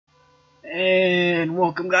And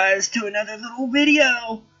welcome guys to another little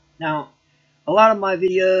video. Now, a lot of my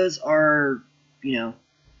videos are,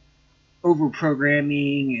 over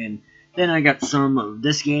programming, and then I got some of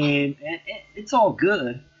this game, and it's all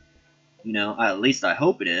good. At least I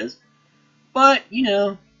hope it is. But,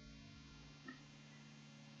 you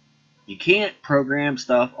can't program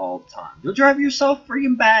stuff all the time. You'll drive yourself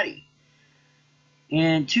freaking batty.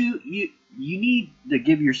 And two, you need to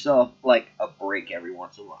give yourself like a break every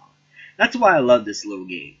once in a while. That's why I love this little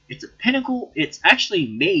game. It's a pinnacle. It's actually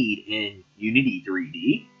made in Unity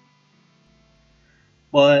 3D,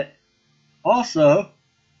 but also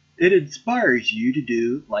it inspires you to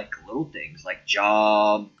do like little things like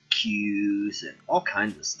job queues and all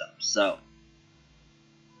kinds of stuff. So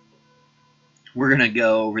we're gonna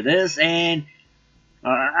go over this and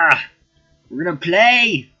we're gonna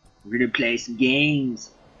play. We're gonna play some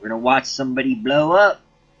games. We're gonna watch somebody blow up.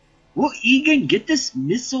 Will Egan get this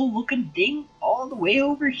missile-looking thing all the way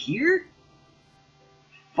over here?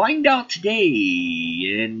 Find out today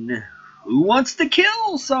in Who Wants to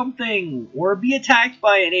Kill Something or Be Attacked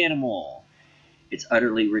by an Animal. It's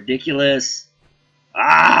utterly ridiculous.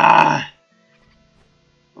 I'm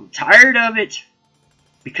tired of it.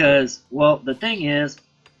 Because, well, the thing is,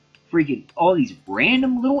 freaking all these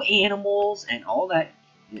random little animals and all that.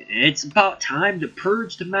 It's about time to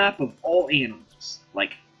purge the map of all animals.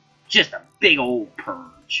 Like, just a big old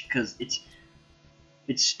purge, because it's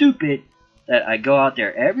stupid that I go out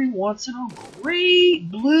there every once in a great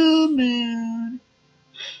blue moon.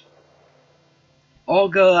 I'll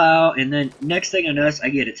go out, and then next thing I notice, I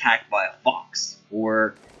get attacked by a fox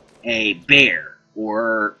or a bear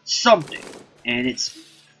or something, and it's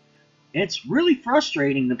really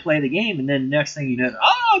frustrating to play the game. And then next thing you know,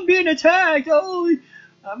 oh, I'm being attacked. Oh,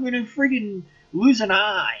 I'm gonna freaking lose an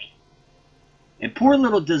eye. And poor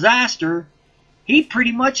little Disaster, he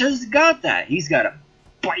pretty much has got that. He's got a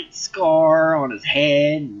bite scar on his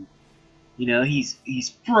head. And, he's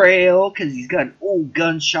frail because he's got an old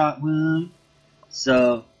gunshot wound.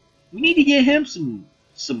 So we need to get him some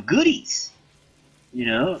goodies.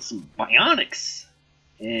 Some bionics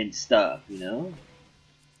and stuff. I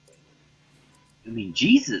mean,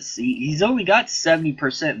 Jesus, he's only got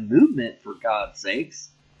 70% movement, for God's sakes.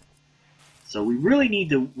 So we really need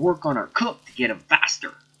to work on our cook to get him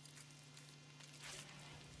faster.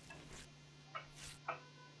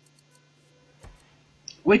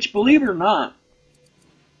 Which, believe it or not,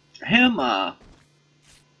 him,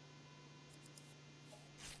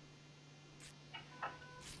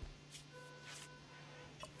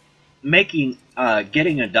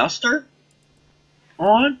 getting a duster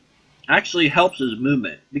on actually helps his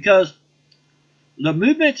movement. Because the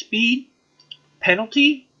movement speed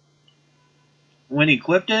penalty when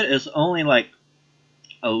equipped it is only like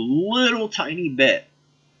a little tiny bit.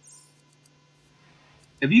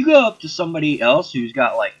 If you go up to somebody else who's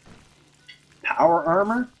got like power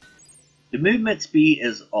armor, the movement speed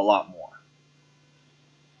is a lot more.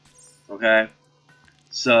 Okay?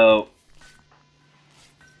 So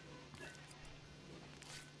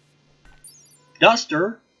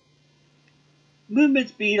Duster, movement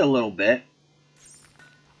speed a little bit.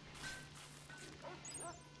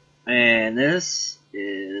 And this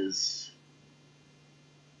is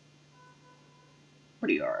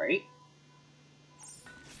pretty alright.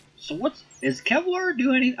 So is Kevlar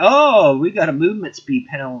doing anything? Oh, we got a movement speed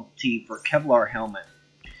penalty for Kevlar helmet.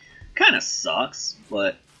 Kind of sucks,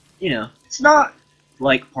 but, it's not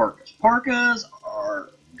like parkas. Parkas are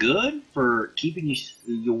good for keeping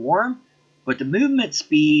you warm, but the movement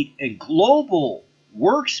speed and global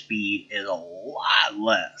work speed is a lot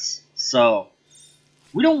less. So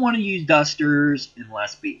we don't want to use dusters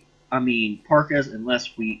parkas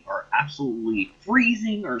unless we are absolutely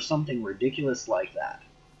freezing or something ridiculous like that.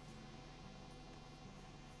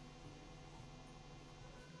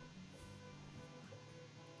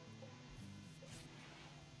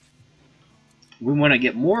 We want to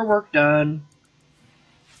get more work done.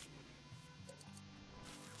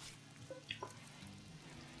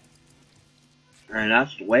 And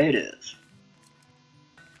that's the way it is.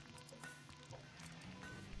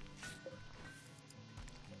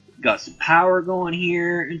 Got some power going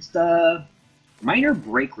here and stuff. Minor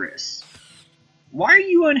brake risk. Why are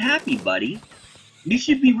you unhappy, buddy? You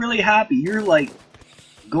should be really happy. You're like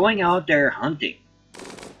going out there hunting.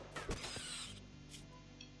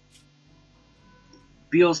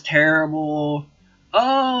 Feels terrible.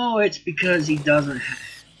 Oh, it's because he doesn't have...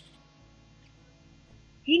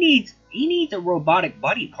 He needs a robotic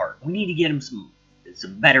buddy part. We need to get him some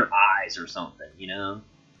better eyes or something,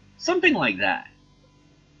 Something like that.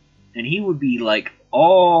 And he would be like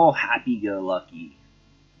all happy-go-lucky.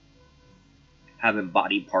 having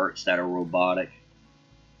body parts that are robotic.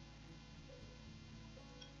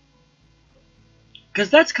 Because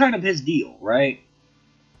that's kind of his deal, right?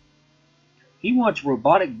 He wants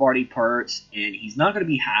robotic body parts, and he's not going to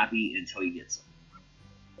be happy until he gets them.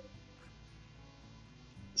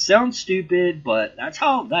 Sounds stupid, but that's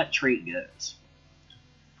how that trait goes.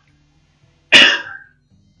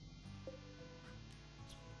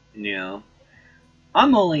 You know,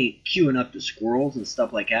 I'm only queuing up the squirrels and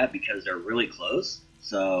stuff like that because they're really close.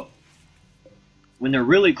 So, when they're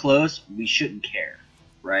really close, we shouldn't care,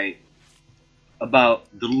 right? About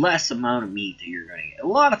the less amount of meat that you're going to get. A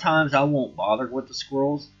lot of times I won't bother with the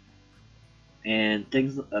squirrels and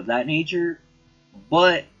things of that nature,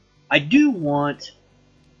 but I do want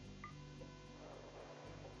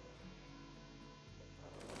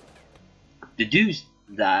to do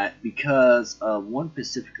that because of one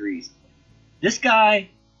specific reason. This guy,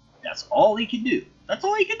 that's all he can do. That's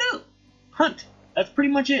all he can do. Hunt. That's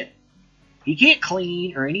pretty much it. He can't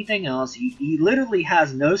clean or anything else. He literally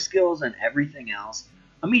has no skills in everything else.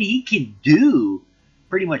 I mean, he can do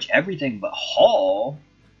pretty much everything but haul,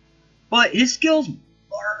 but his skills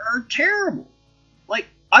are terrible. Like,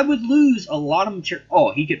 I would lose a lot of material.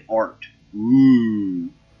 Oh, he can art. Ooh.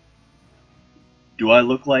 Do I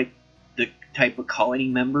look like the type of colony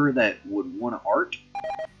member that would want to art?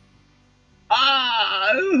 Ah,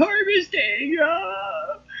 harvesting!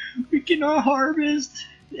 Ah, we cannot harvest.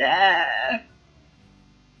 Yeah.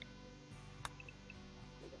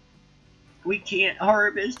 We can't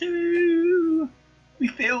harvest. Ooh. We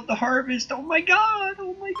failed to harvest. Oh my god.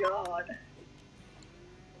 Oh my god.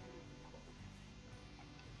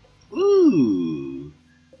 Ooh.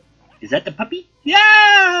 Is that the puppy?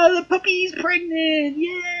 Yeah, the puppy's pregnant.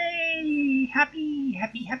 Yay. Happy,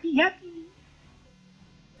 happy, happy, happy.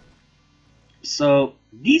 So,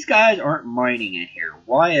 these guys aren't mining in here.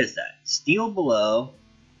 Why is that? Steel below.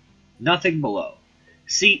 Nothing below.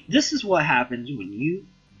 See, this is what happens when you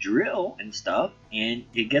drill and stuff and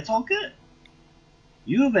it gets all good.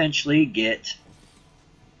 You eventually get...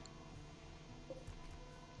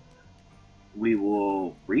 We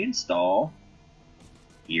will reinstall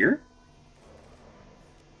here.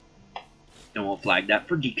 And we'll flag that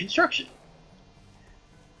for deconstruction.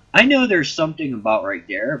 I know there's something about right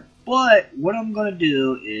there, but what I'm going to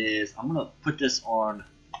do is I'm going to put this on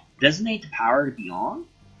designate the power to be on.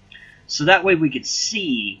 So that way we could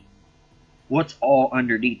see what's all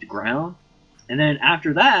underneath the ground. And then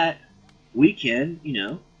after that, we can, you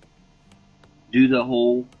know, do the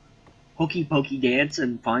whole hokey pokey dance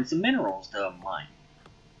and find some minerals to mine.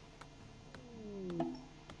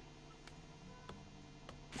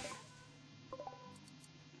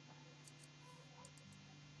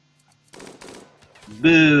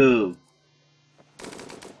 Boo!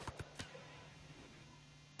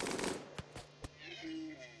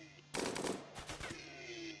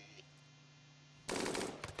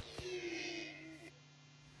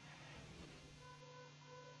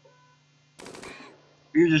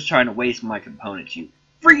 You're just trying to waste my components, you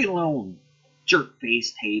freaking little jerk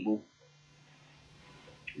face table.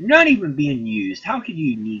 Not even being used. How could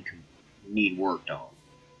you need worked on?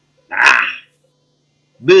 Ah!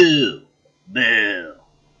 Boo! Boo!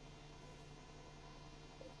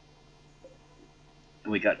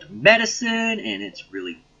 And we got the medicine, and it's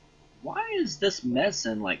really... Why is this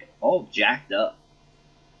medicine, like, all jacked up?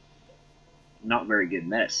 Not very good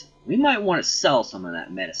medicine. We might want to sell some of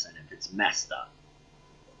that medicine if it's messed up.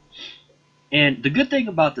 And the good thing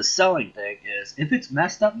about the selling thing is, if it's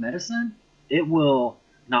messed up medicine, it will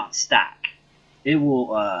not stack. It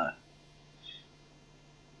will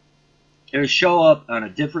show up on a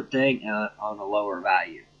different thing on a lower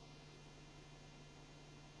value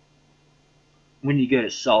when you go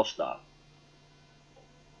to sell stuff.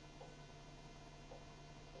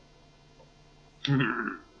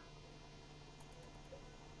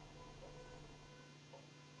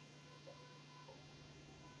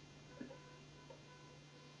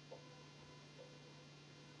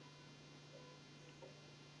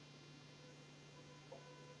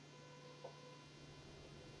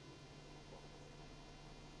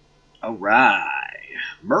 Alright.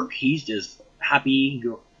 Merc, he's just happy.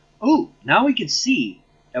 Oh, now we can see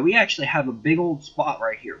that we actually have a big old spot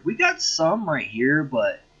right here. We got some right here,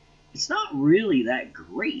 but it's not really that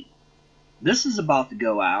great. This is about to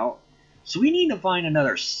go out, so we need to find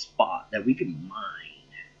another spot that we can mine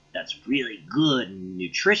that's really good and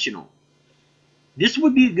nutritional. This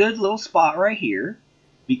would be a good little spot right here,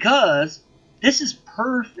 because this is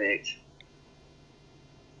perfect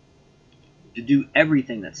to do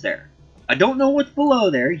everything that's there. I don't know what's below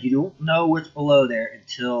there. You don't know what's below there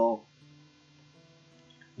until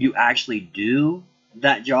you actually do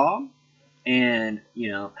that job and,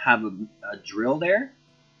 have a drill there.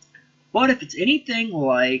 But if it's anything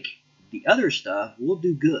like the other stuff, we'll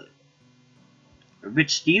do good. If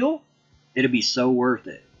it's steel, it'll be so worth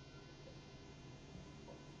it.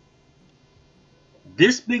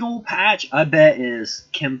 This big old patch, I bet, is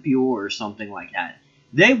chem fuel or something like that.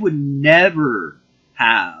 They would never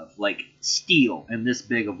have, like, steel in this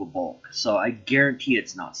big of a bulk. So I guarantee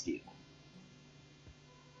it's not steel.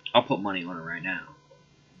 I'll put money on it right now.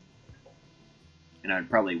 And I'd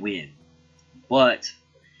probably win. But,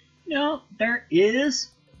 there is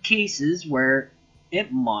cases where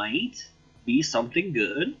it might be something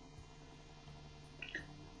good.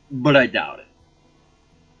 But I doubt it.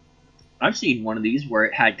 I've seen one of these where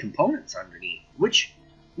it had components underneath, which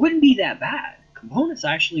wouldn't be that bad. Components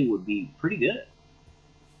actually would be pretty good.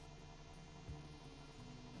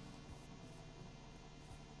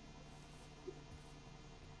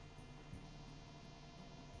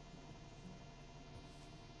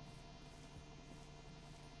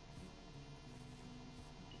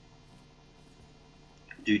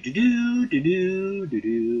 Do do do do do do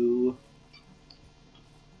do.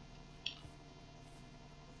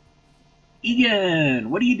 Egan,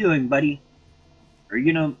 what are you doing, buddy? Are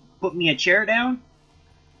you gonna put me a chair down?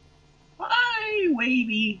 Hi,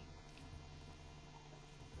 wavy.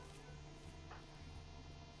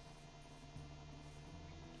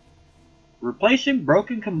 Replacing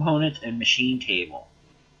broken components and machine table.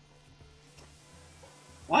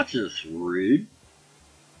 Watch this, rude.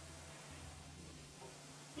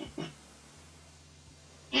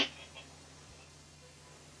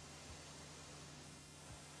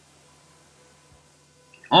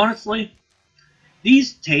 Honestly,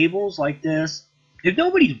 these tables like this, if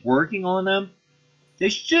nobody's working on them, they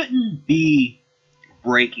shouldn't be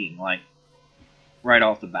breaking, like, right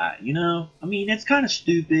off the bat, I mean, it's kind of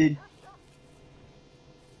stupid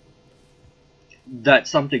that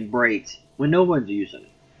something breaks when no one's using it.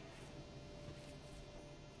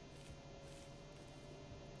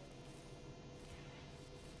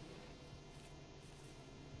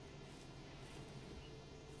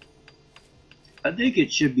 I think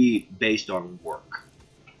it should be based on work.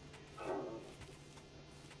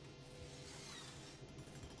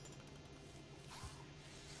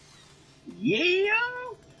 Yeah!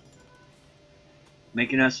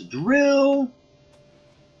 Making us a drill.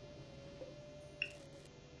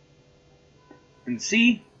 And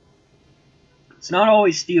see, it's not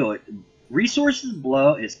always steel. Resources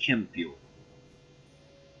below is chem fuel.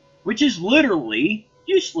 Which is literally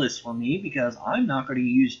useless for me because I'm not going to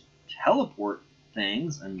use teleport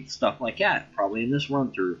things and stuff like that, probably in this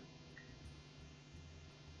run through.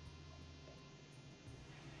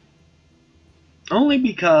 Only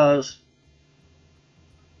because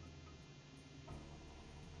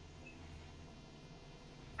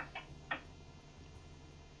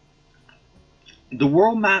the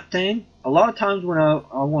world map thing, a lot of times when I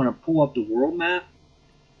want to pull up the world map,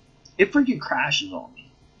 it freaking crashes on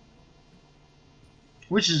me.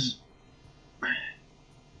 Which is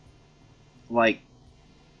like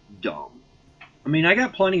dumb. I mean, I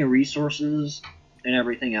got plenty of resources and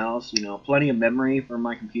everything else, plenty of memory for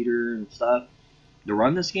my computer and stuff to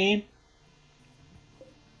run this game.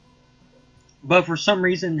 But for some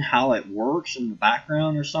reason, how it works in the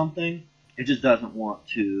background or something, it just doesn't want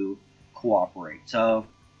to cooperate. So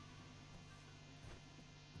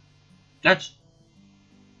that's,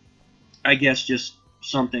 I guess, just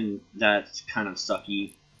something that's kind of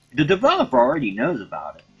sucky. The developer already knows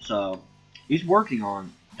about it, so he's working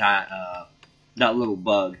on that that little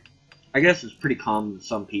bug. I guess it's pretty common to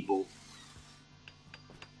some people.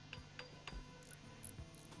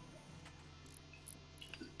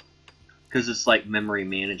 Because it's like memory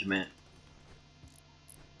management.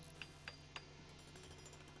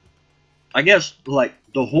 I guess like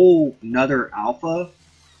the whole Nether alpha,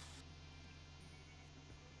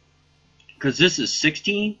 because this is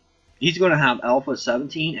 16, he's going to have alpha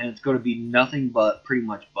 17 and it's going to be nothing but pretty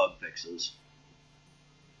much bug fixes.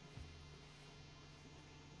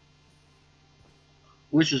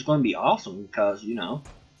 Which is going to be awesome because,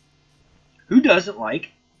 who doesn't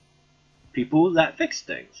like people that fix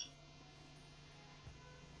things?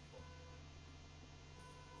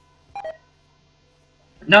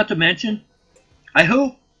 Not to mention, I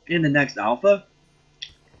hope in the next alpha,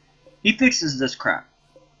 he fixes this crap.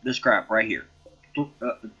 This crap right here.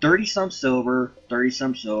 30 some silver, 30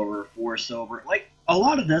 some silver, 4 silver. Like, a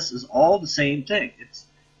lot of this is all the same thing. It's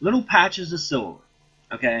little patches of silver.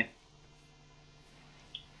 Okay?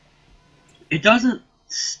 It doesn't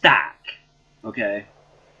stack. Okay?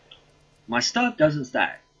 My stuff doesn't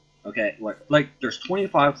stack. Okay, like there's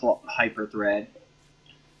 25 hyper thread,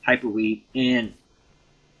 hyperweave, and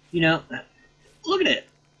you know, look at it.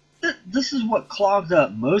 This is what clogs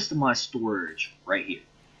up most of my storage right here.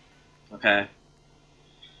 Okay.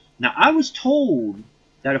 Now I was told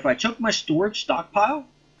that if I took my storage stockpile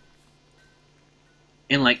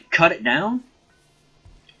and like cut it down,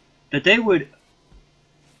 that they would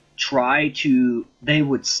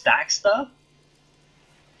stack stuff.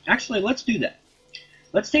 Actually, let's do that.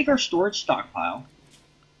 Let's take our storage stockpile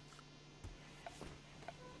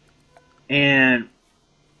and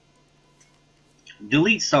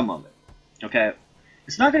delete some of it. Okay,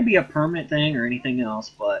 it's not going to be a permanent thing or anything else,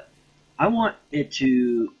 but I want it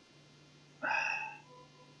to.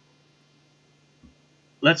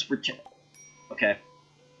 Let's pretend. Okay,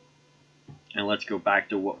 and let's go back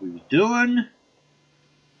to what we were doing.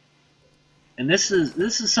 And this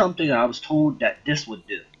is something I was told that this would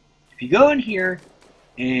do. If you go in here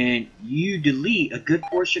and you delete a good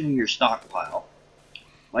portion of your stockpile,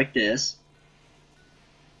 like this,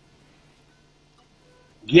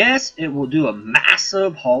 yes, it will do a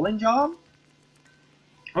massive hauling job,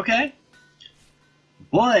 okay?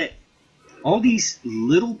 But all these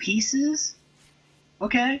little pieces,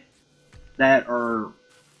 okay, that are,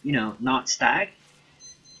 you know, not stacked,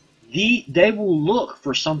 they will look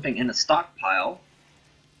for something in a stockpile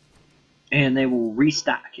and they will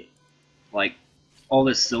restack it. Like all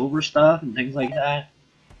this silver stuff and things like that.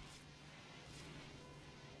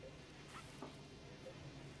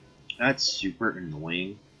 That's super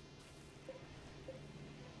annoying.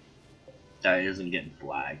 That isn't getting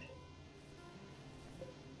flagged.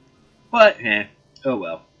 But, oh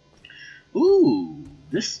well. Ooh,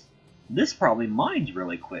 this probably mines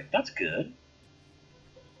really quick. That's good.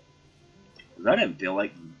 I didn't feel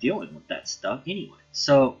like dealing with that stuff anyway.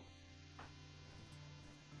 So,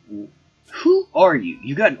 who are you?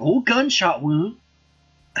 You got an old gunshot wound.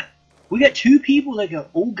 We got 2 people that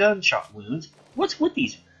got old gunshot wounds. What's with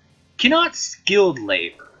these? Cannot skilled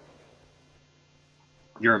labor.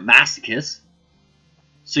 You're a masochist.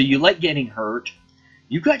 So you like getting hurt.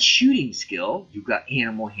 You got shooting skill. You got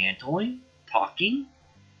animal handling, talking,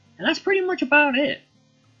 and that's pretty much about it.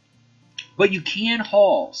 But you can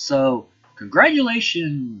haul, so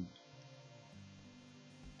congratulations,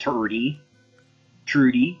 Trudy,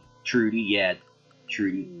 yeah,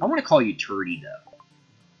 Trudy. I want to call you Trudy though,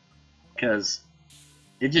 because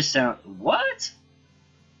it just sounds, what?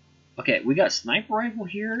 Okay, we got a sniper rifle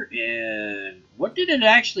here, and what did it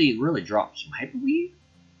actually really drop? Some hyperweave?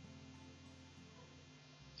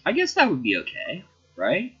 I guess that would be okay,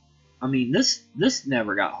 right? I mean, this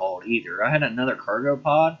never got hauled either. I had another cargo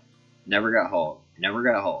pod, never got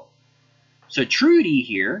hauled. So Trudy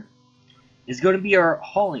here is going to be our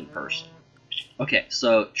hauling person. Okay,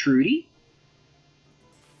 so Trudy,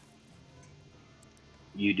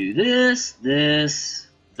 you do this.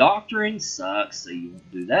 Doctoring sucks, so you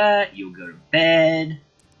won't do that. You'll go to bed.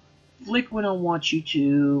 Flick when I want you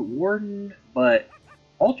to. Warden, but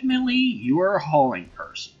ultimately, you are a hauling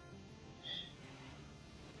person.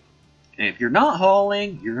 And if you're not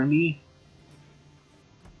hauling, you're going to be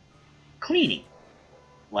cleaning.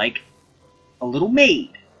 Like a little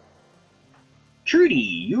maid. Trudy,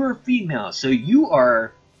 you're a female, so you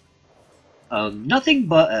are nothing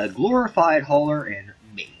but a glorified hauler and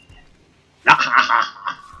maid.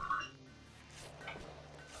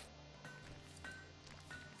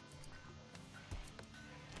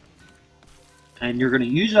 And you're going to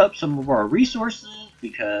use up some of our resources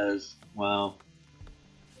because, well,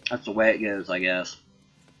 that's the way it goes, I guess.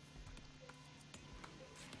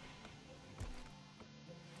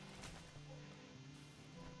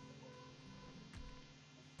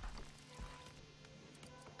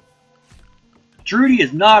 Trudy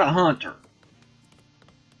is not a hunter.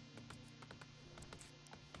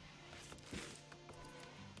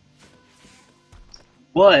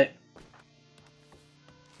 But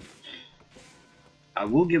I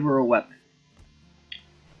will give her a weapon.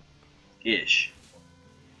 Ish.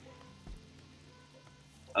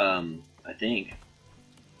 I think.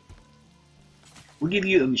 We'll give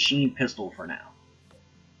you a machine pistol for now.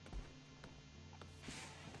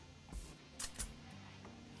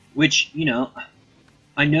 Which, you know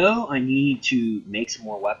I need to make some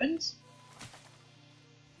more weapons,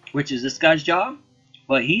 which is this guy's job,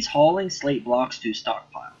 but he's hauling slate blocks to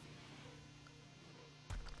stockpile.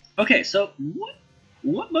 Okay, so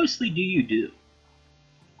what mostly do you do?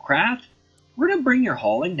 Craft? We're going to bring your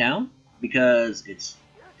hauling down because it's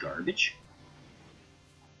garbage.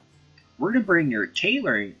 We're going to bring your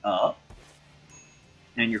tailoring up,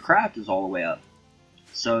 and your craft is all the way up.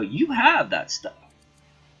 So you have that stuff.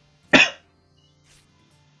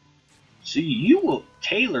 So you will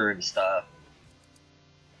tailor and stuff.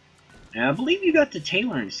 And I believe you got the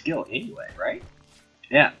tailoring skill anyway, right?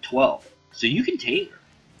 Yeah, 12. So you can tailor.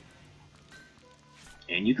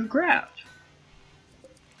 And you can craft.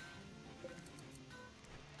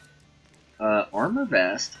 Armor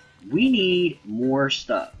vest. We need more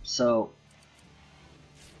stuff. So,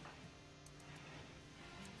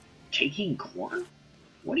 taking corn?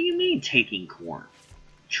 What do you mean taking corn?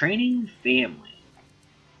 Training family.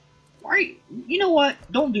 Why? You know what?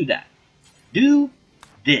 Don't do that. Do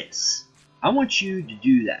this. I want you to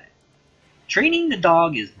do that. Training the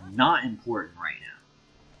dog is not important right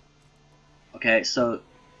now. Okay, so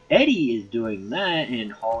Eddie is doing that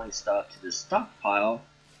and hauling stuff to the stockpile.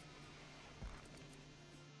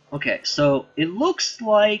 Okay, so it looks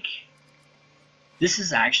like this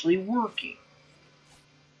is actually working.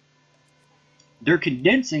 They're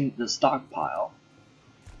condensing the stockpile,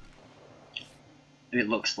 it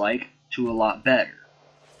looks like, to a lot better.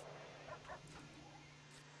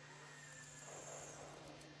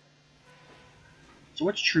 So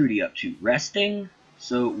what's Trudy up to? Resting?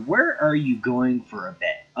 So where are you going for a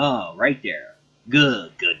bed? Oh, right there.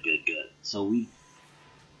 Good, good, good, good. So we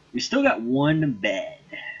still got one bed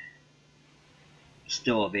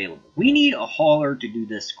still available. We need a hauler to do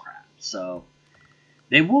this crap. So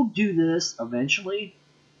they will do this eventually.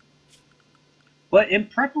 But in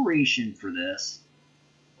preparation for this,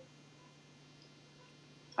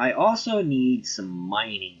 I also need some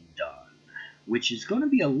mining done, which is going to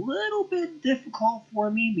be a little bit difficult for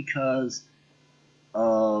me because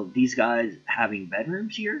of these guys having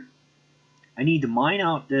bedrooms here. I need to mine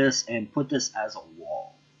out this and put this as a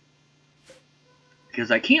wall, because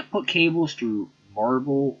I can't put cables through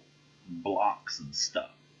marble blocks and stuff.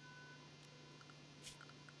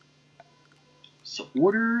 So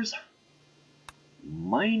orders,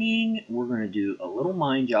 mining, we're going to do a little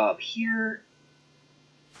mine job here.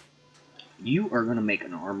 You are going to make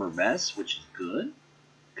an armor vest, which is good,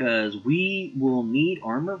 because we will need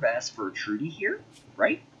armor vest for Trudy here,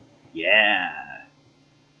 right? Yeah.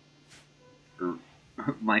 Or,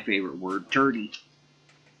 my favorite word, turdy.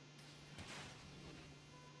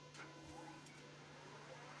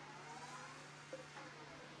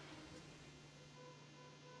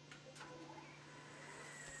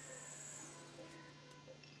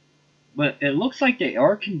 But it looks like they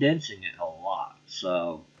are condensing it a lot,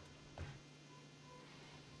 so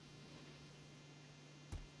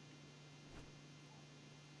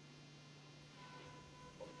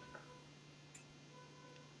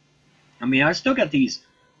I mean, I still got these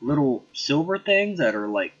little silver things that are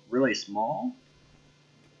like really small.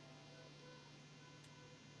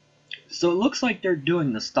 So it looks like they're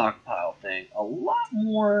doing the stockpile thing a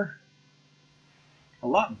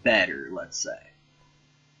lot better, let's say.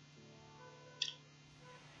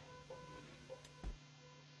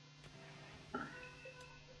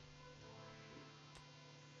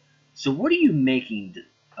 So what are you making,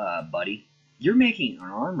 buddy? You're making an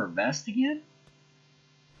armor vest again?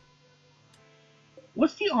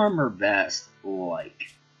 What's the armor vest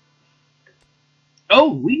like?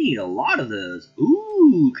 Oh, we need a lot of those.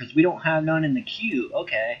 Ooh, because we don't have none in the queue.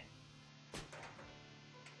 Okay.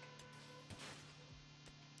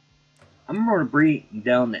 I'm going to bring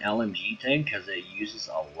down the LMG thing because it uses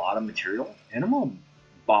a lot of material. And I'm going to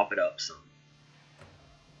bop it up some.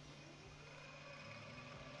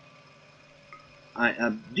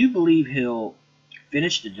 I do believe he'll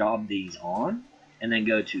finish the job that he's on and then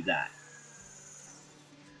go to that.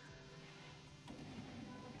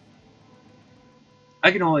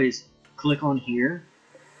 I can always click on here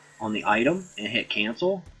on the item and hit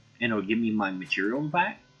cancel, and it'll give me my materials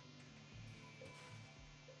back.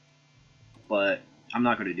 But I'm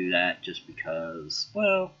not going to do that just because,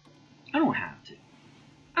 well, I don't have to.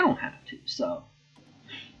 I don't have to, so.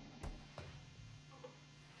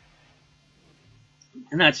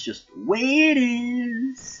 And that's just the way it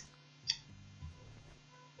is.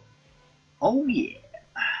 Oh yeah.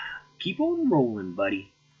 Keep on rolling,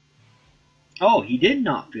 buddy. Oh, he did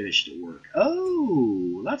not finish the work.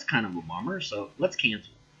 Oh, that's kind of a bummer, so let's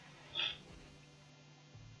cancel.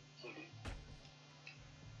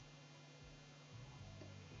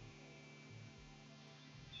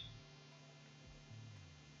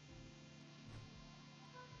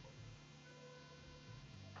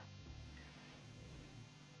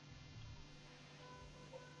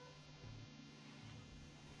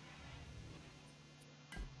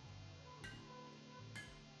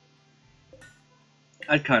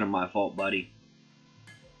 That's kind of my fault, buddy.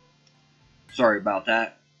 Sorry about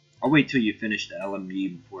that. I'll wait till you finish the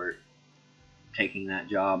LMG before taking that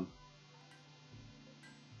job.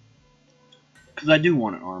 Because I do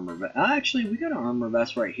want an armor vest. Actually, we got an armor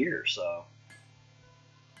vest right here, so.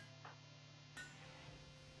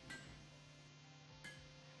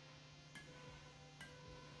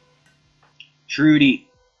 Trudy,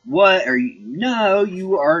 what are you? No,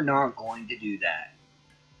 you are not going to do that.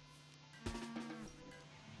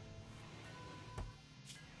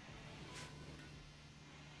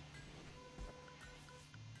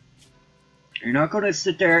 You're not going to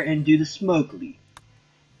sit there and do the smoke leaf.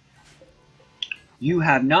 You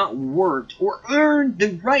have not worked or earned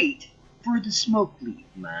the right for the smoke leaf,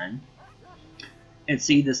 man. And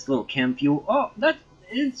see this little chem fuel? Oh,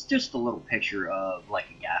 it's just a little picture of like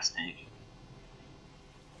a gas tank.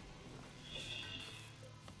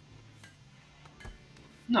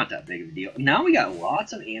 Not that big of a deal. Now we got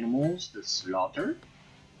lots of animals to slaughter.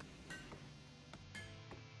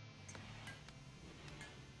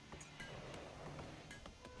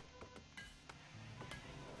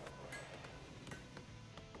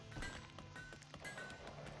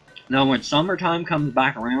 Now when summertime comes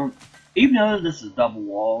back around, even though this is double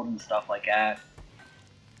walled and stuff like that,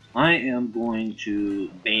 I am going to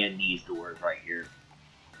ban these doors right here.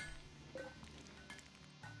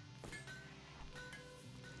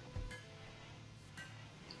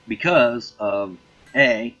 Because of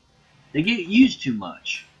A, they get used too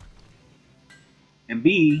much. And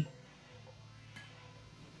B,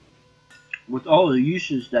 with all the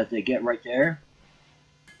uses that they get right there,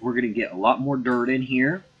 we're going to get a lot more dirt in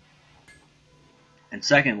here. And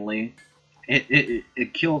secondly,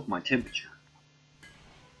 it kills my temperature.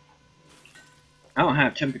 I don't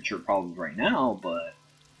have temperature problems right now, but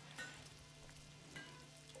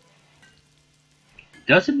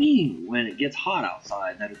doesn't mean when it gets hot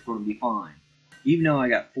outside that it's going to be fine. Even though I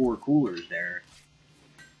got 4 coolers there,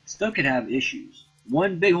 still could have issues.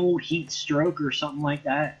 One big old heat stroke or something like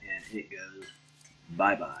that, and it goes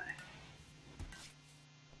bye-bye.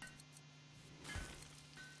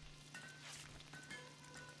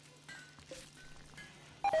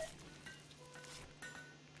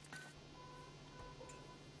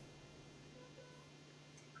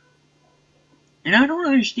 And I don't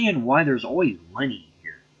understand why there's always money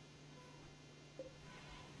here.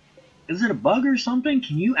 Is it a bug or something?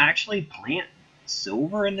 Can you actually plant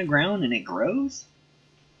silver in the ground and it grows?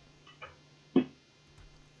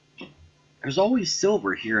 There's always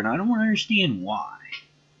silver here and I don't understand why.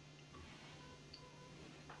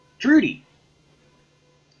 Trudy,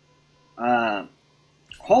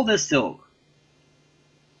 haul this silver.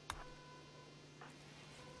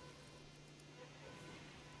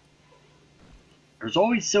 There's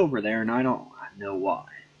always silver there, and I don't know why.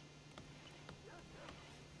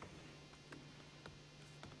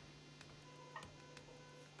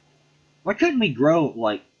 Why couldn't we grow,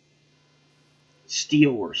 like,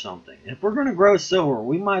 steel or something? If we're going to grow silver,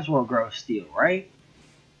 we might as well grow steel, right?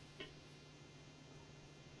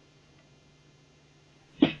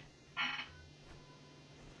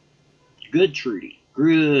 Good Trudy.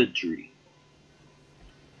 Good Trudy.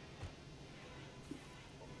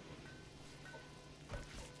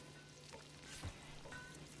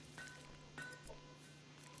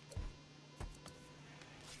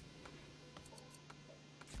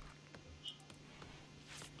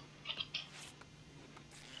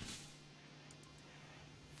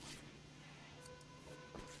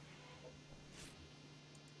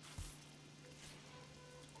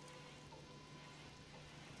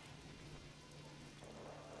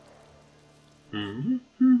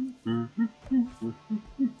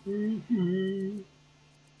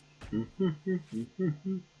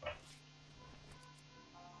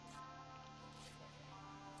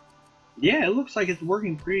 Yeah, it looks like it's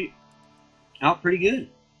working pretty good.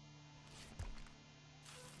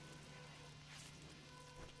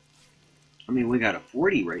 I mean, we got a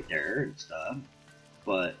 40 right there and stuff,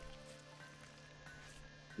 but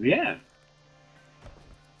yeah.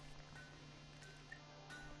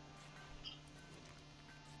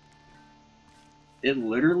 It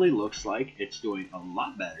literally looks like it's doing a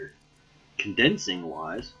lot better, condensing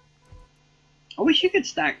wise. I wish you could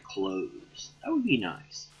stack clothes. That would be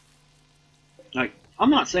nice. Like,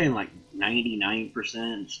 I'm not saying like 99%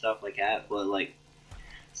 and stuff like that, but like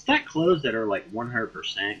stack clothes that are like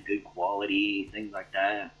 100% good quality, things like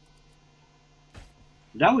that.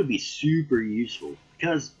 That would be super useful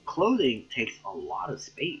because clothing takes a lot of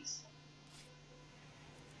space.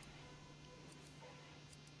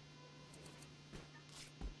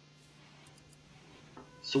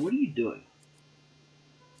 So what are you doing?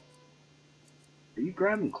 Are you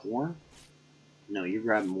grabbing corn? No, you're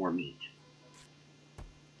grabbing more meat.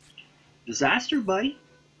 Disaster, buddy.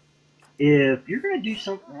 If you're gonna do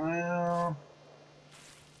something, well,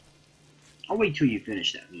 I'll wait till you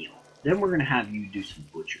finish that meal. Then we're gonna have you do some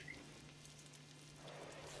butchering.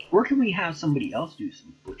 Or can we have somebody else do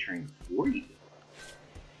some butchering for you?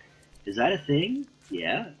 Is that a thing?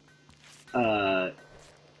 Yeah.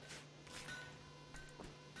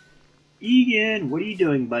 Egan, what are you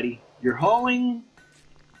doing, buddy? You're hauling.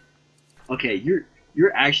 Okay,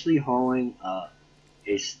 you're actually hauling a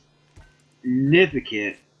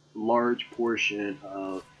significant large portion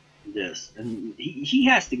of this, and he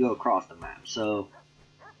has to go across the map. So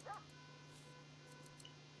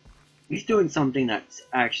he's doing something that's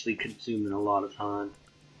actually consuming a lot of time.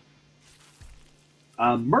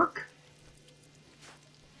 Merc,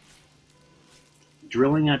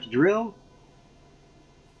 drilling at the drill.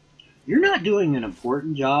 You're not doing an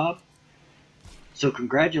important job, so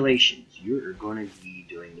congratulations. You're going to be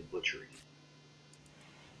doing the butchering.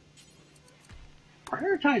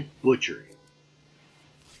 Prioritize butchering.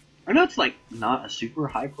 I know it's like not a super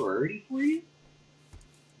high priority for you,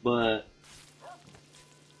 but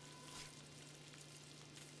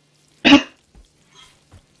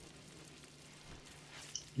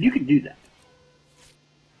you can do that.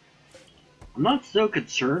 I'm not so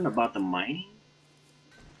concerned about the mining.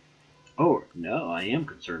 Oh, no, I am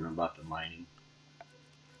concerned about the mining.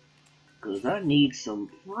 Because I need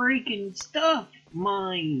some freaking stuff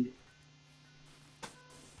mined.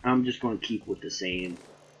 I'm just going to keep with the same.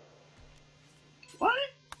 What?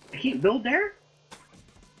 I can't build there?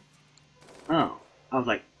 Oh, I was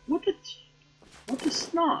like, what the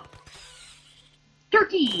snot?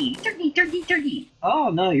 Turkey! Turkey, turkey, turkey! Oh,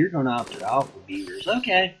 no, you're going after alpha beavers.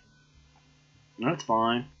 Okay. That's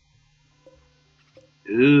fine.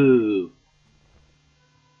 Ooh.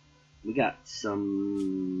 We got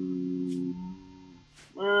some...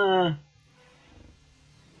 we'll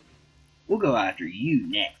go after you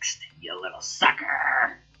next, you little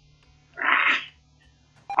sucker!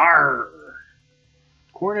 Arr!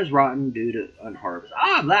 Corn is rotten due to unharvested.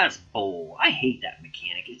 Ah, that's bull. I hate that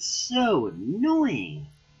mechanic. It's so annoying.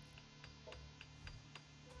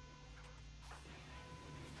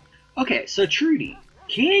 Okay, so Trudy,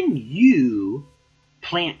 can you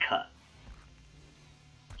plant cut?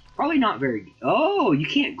 Probably not very... Oh, you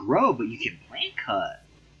can't grow, but you can plant cut.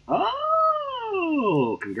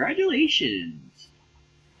 Oh, congratulations.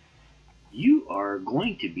 You are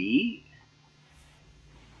going to be...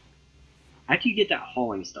 After you get that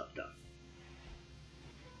hauling stuff done.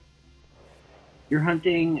 You're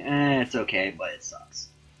hunting, it's okay, but it sucks.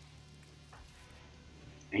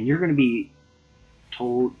 And you're going to be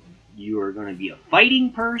told you are going to be a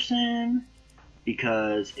fighting person,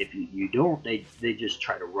 because if you don't, they just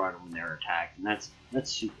try to run when they're attacked, and that's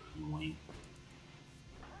super annoying.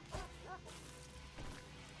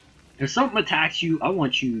 If something attacks you, I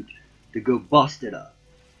want you to go bust it up.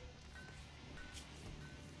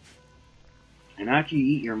 And after you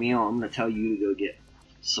eat your meal, I'm going to tell you to go get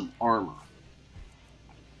some armor.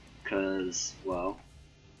 Because, well,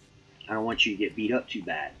 I don't want you to get beat up too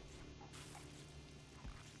bad.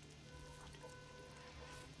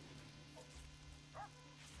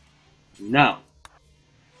 No.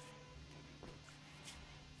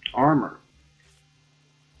 Armor.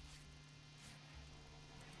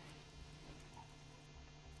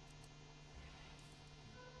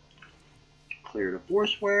 Clear the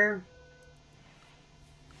forswear.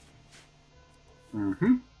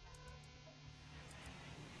 Mm-hmm.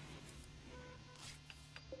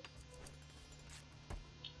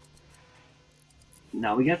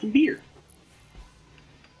 Now we got some beer.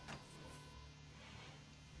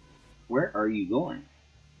 Where are you going?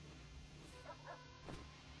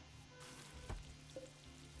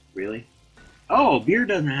 Really? Oh, beer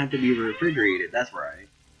doesn't have to be refrigerated. That's right.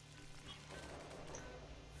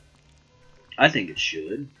 I think it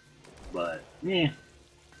should, but yeah.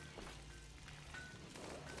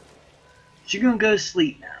 So you're gonna go to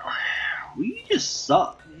sleep now. Well, you just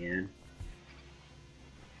suck, man.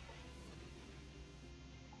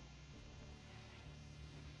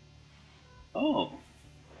 Oh,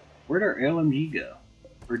 where'd our LMG go?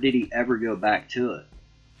 Or did he ever go back to it?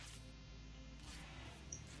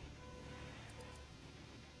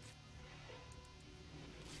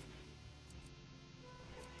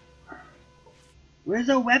 Where's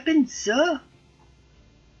our weapon, sir?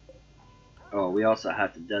 Oh, we also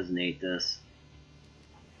have to designate this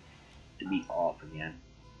to be off again.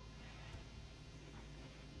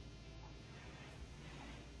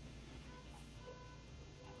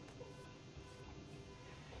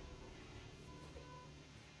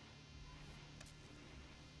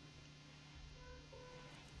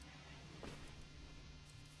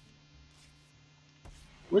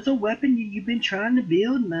 What's a weapon you've been trying to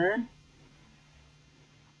build, man?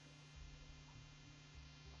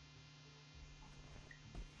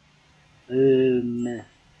 Could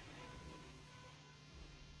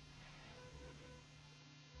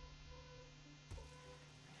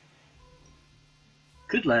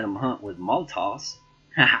let him hunt with Molotovs.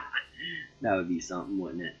 Haha, that would be something,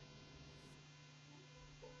 wouldn't it?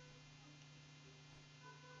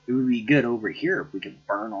 It would be good over here if we could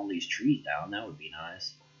burn all these trees down. That would be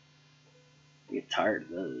nice. I get tired of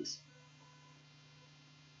those.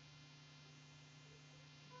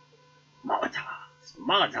 Molotovs,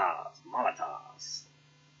 Molotovs, Molotovs.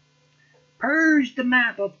 Purge the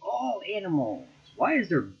map of all animals. Why is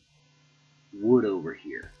there wood over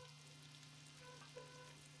here?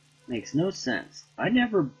 Makes no sense. I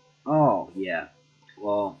never... Oh, yeah.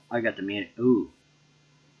 Well, I got the man... Ooh.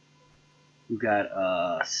 We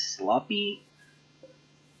got, sloppy...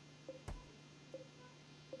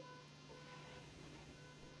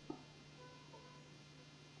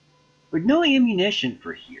 But no ammunition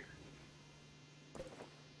for here.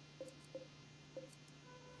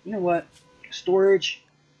 You know what? Storage.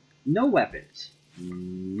 No weapons.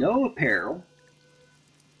 No apparel.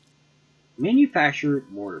 Manufactured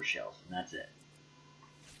mortar shells, and that's it.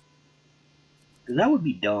 Because that would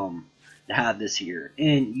be dumb to have this here,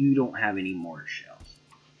 and you don't have any mortar shells.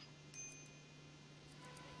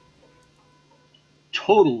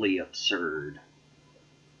 Totally absurd.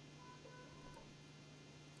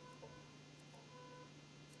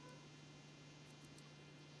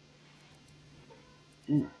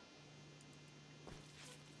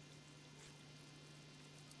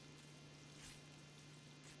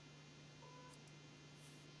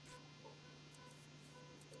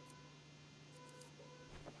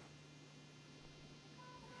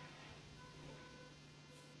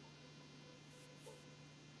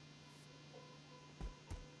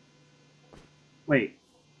 Wait,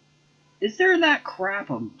 is there that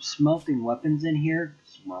crap of smelting weapons in here?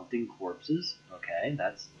 Smelting corpses? Okay,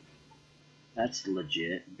 that's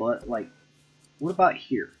legit. But like, what about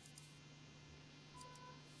here?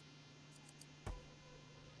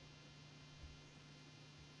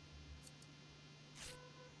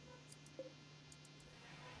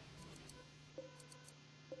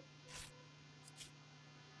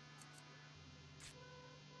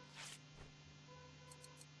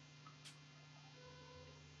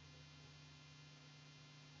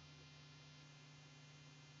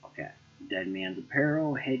 Okay, dead man's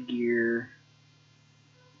apparel, headgear.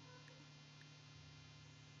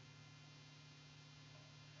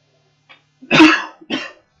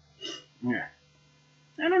 Yeah,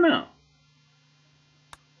 I don't know.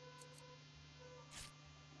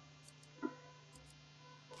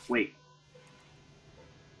 Wait,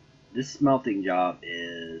 this smelting job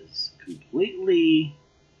is completely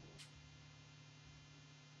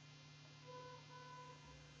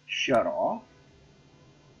shut off.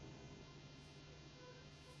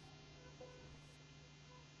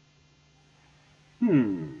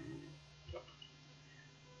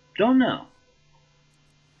 Don't know.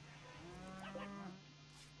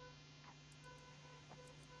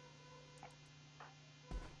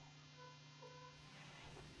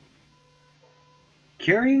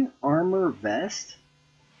 Carrying armor vest?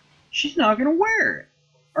 She's not gonna wear it.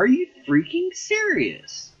 Are you freaking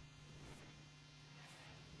serious?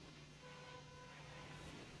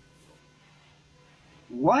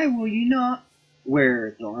 Why will you not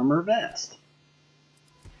wear the armor vest?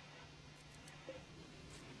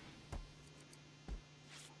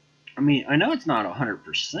 I mean, I know it's not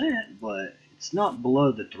 100%, but it's not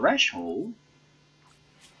below the threshold.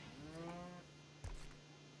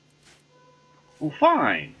 Well,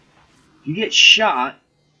 fine. If you get shot,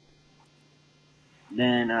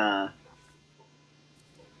 then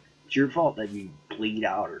it's your fault that you bleed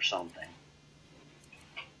out or something.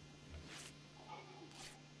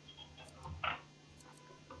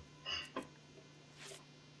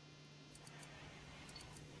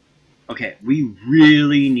 Okay, we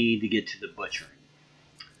really need to get to the butchering.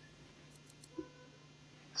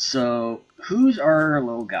 So, who's our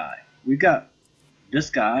little guy? We've got this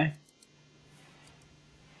guy.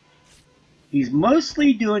 He's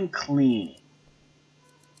mostly doing cleaning.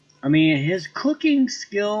 I mean, his cooking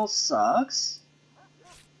skill sucks.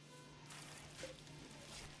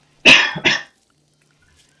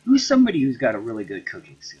 Who's somebody who's got a really good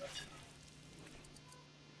cooking skill too?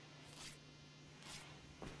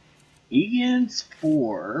 Egan's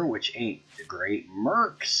 4, which ain't great.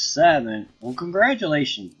 Merc 7. Well,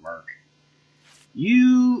 congratulations, Merc.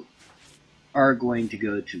 You are going to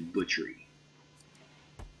go to butchery.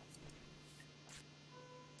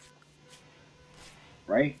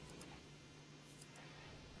 Right?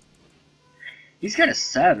 He's got a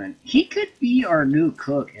 7. He could be our new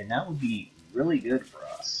cook, and that would be really good for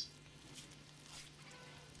us.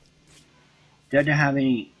 Doesn't have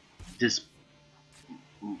any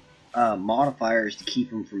modifiers to keep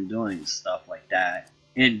him from doing stuff like that.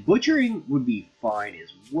 And butchering would be fine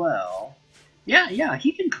as well. Yeah,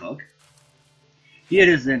 he can cook. He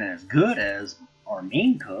isn't as good as our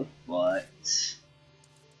main cook, but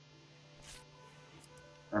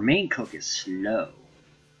our main cook is slow.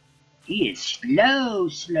 He is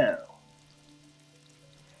slow.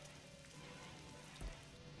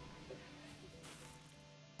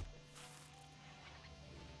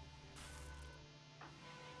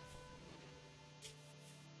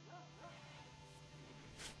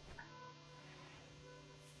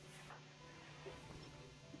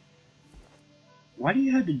 Why do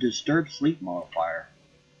you have to disturb sleep modifier?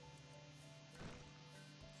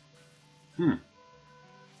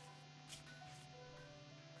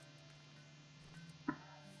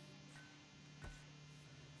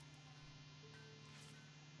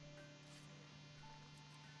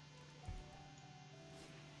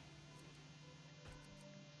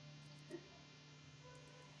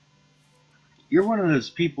 You're one of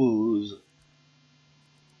those people who's...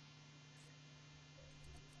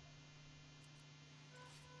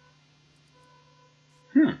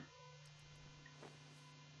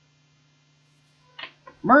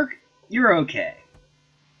 Merc, you're okay.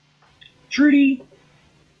 Trudy,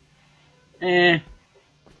 I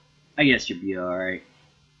guess you'll be alright.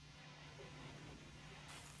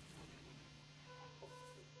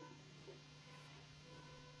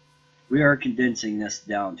 We are condensing this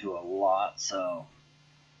down to a lot, so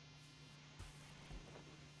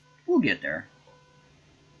we'll get there.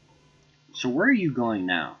 So where are you going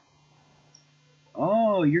now?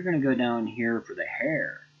 Oh, you're going to go down here for the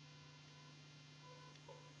hair.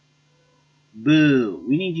 Boo.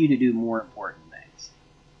 We need you to do more important things.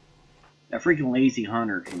 That freaking lazy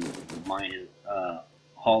hunter can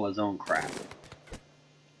haul his own crap.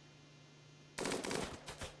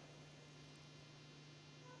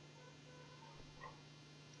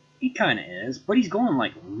 He kind of is, but he's going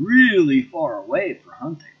like really far away for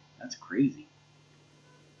hunting. That's crazy.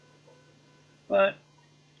 But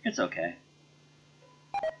it's okay.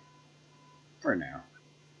 For now.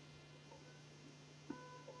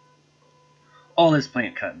 All this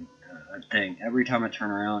plant cutting thing, every time I turn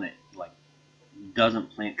around, it like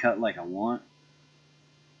doesn't plant cut like I want.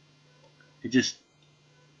 It's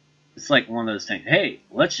like one of those things. Hey,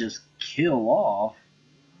 let's just kill off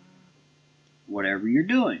whatever you're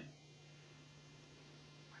doing.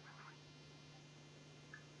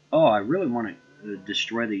 Oh, I really want to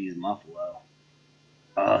destroy these muffalo.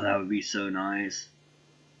 Oh, that would be so nice.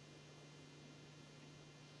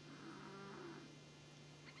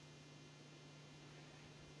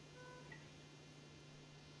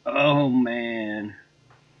 Oh, man.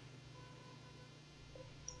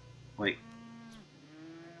 Wait.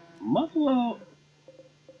 Muffalo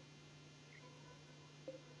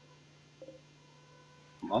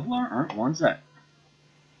aren't ones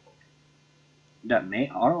that may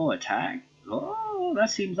auto attack? Oh, that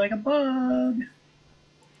seems like a bug.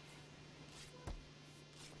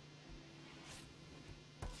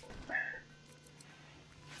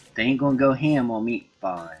 They ain't gonna go ham on me.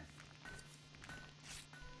 Fine.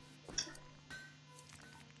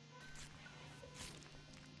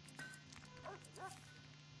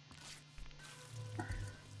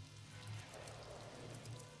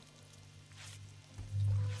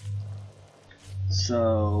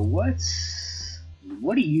 So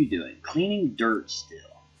what are you doing? Cleaning dirt still.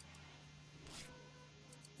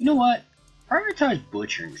 You know what? Prioritize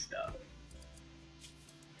butchering stuff.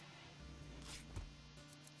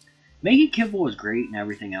 Making kibble is great and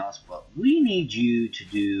everything else, but we need you to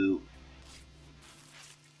do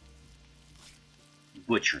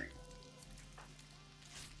butchering.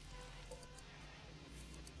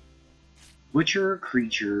 Butcher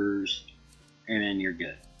creatures, and then you're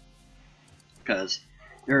good. Because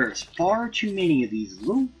there's far too many of these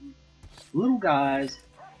little guys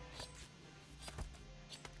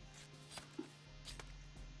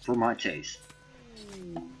for my taste.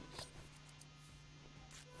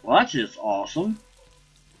 Well, that's just awesome.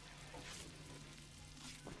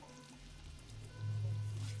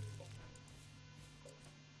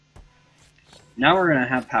 Now we're gonna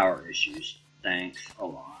have power issues. Thanks a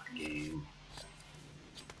lot, game.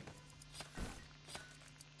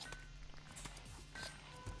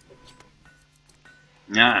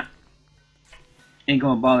 Nah. Ain't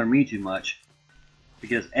gonna bother me too much.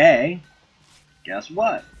 Because A, guess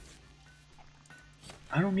what?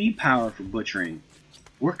 I don't need power for butchering.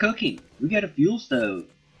 We're cooking. We got a fuel stove.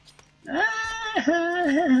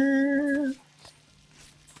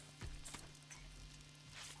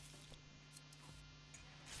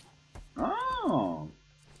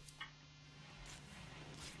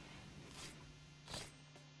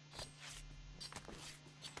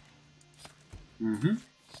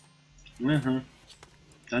 Mm-hmm. Uh-huh.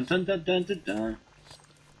 Dun dun dun dun dun dun.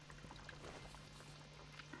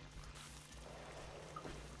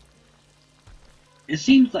 It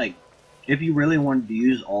seems like if you really wanted to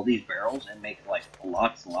use all these barrels and make like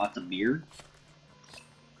lots and lots of beer,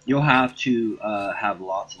 you'll have to have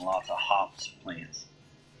lots and lots of hops plants.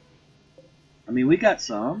 I mean, we got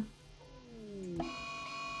some.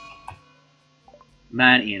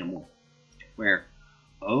 Mad animal. Where?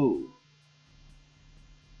 Oh.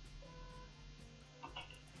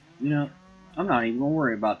 You know, I'm not even gonna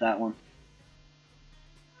worry about that one.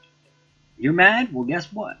 You're mad? Well, guess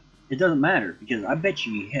what? It doesn't matter, because I bet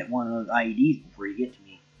you hit one of those IEDs before you get to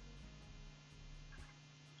me.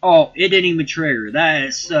 Oh, it didn't even trigger. That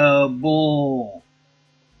is so bull.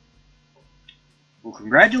 Well,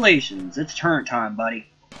 congratulations. It's turn time, buddy.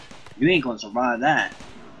 You ain't gonna survive that.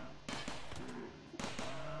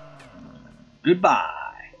 Goodbye,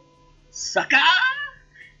 sucker!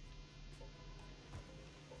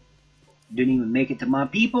 Didn't even make it to my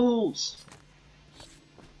peoples.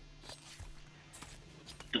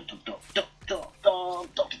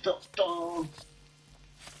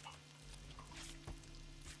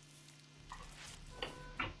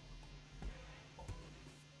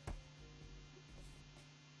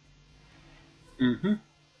 Mm-hmm.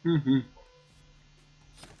 Mm-hmm.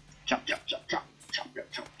 Chop, chop, chop, chop, chop,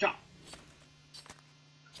 chop, chop, chop.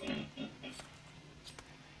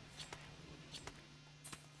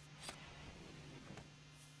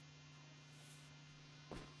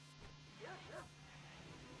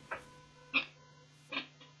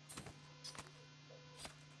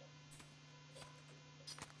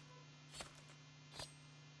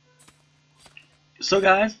 So,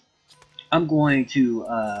 guys, I'm going to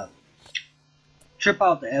trip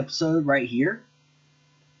out the episode right here.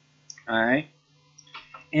 Alright.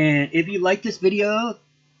 And if you like this video,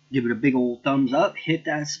 give it a big old thumbs up, hit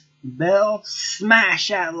that bell, smash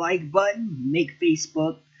that like button, make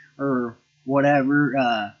Facebook or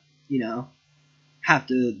whatever, you know, have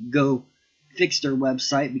to go fix their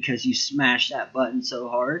website because you smashed that button so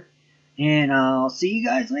hard. And I'll see you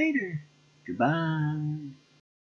guys later. Goodbye.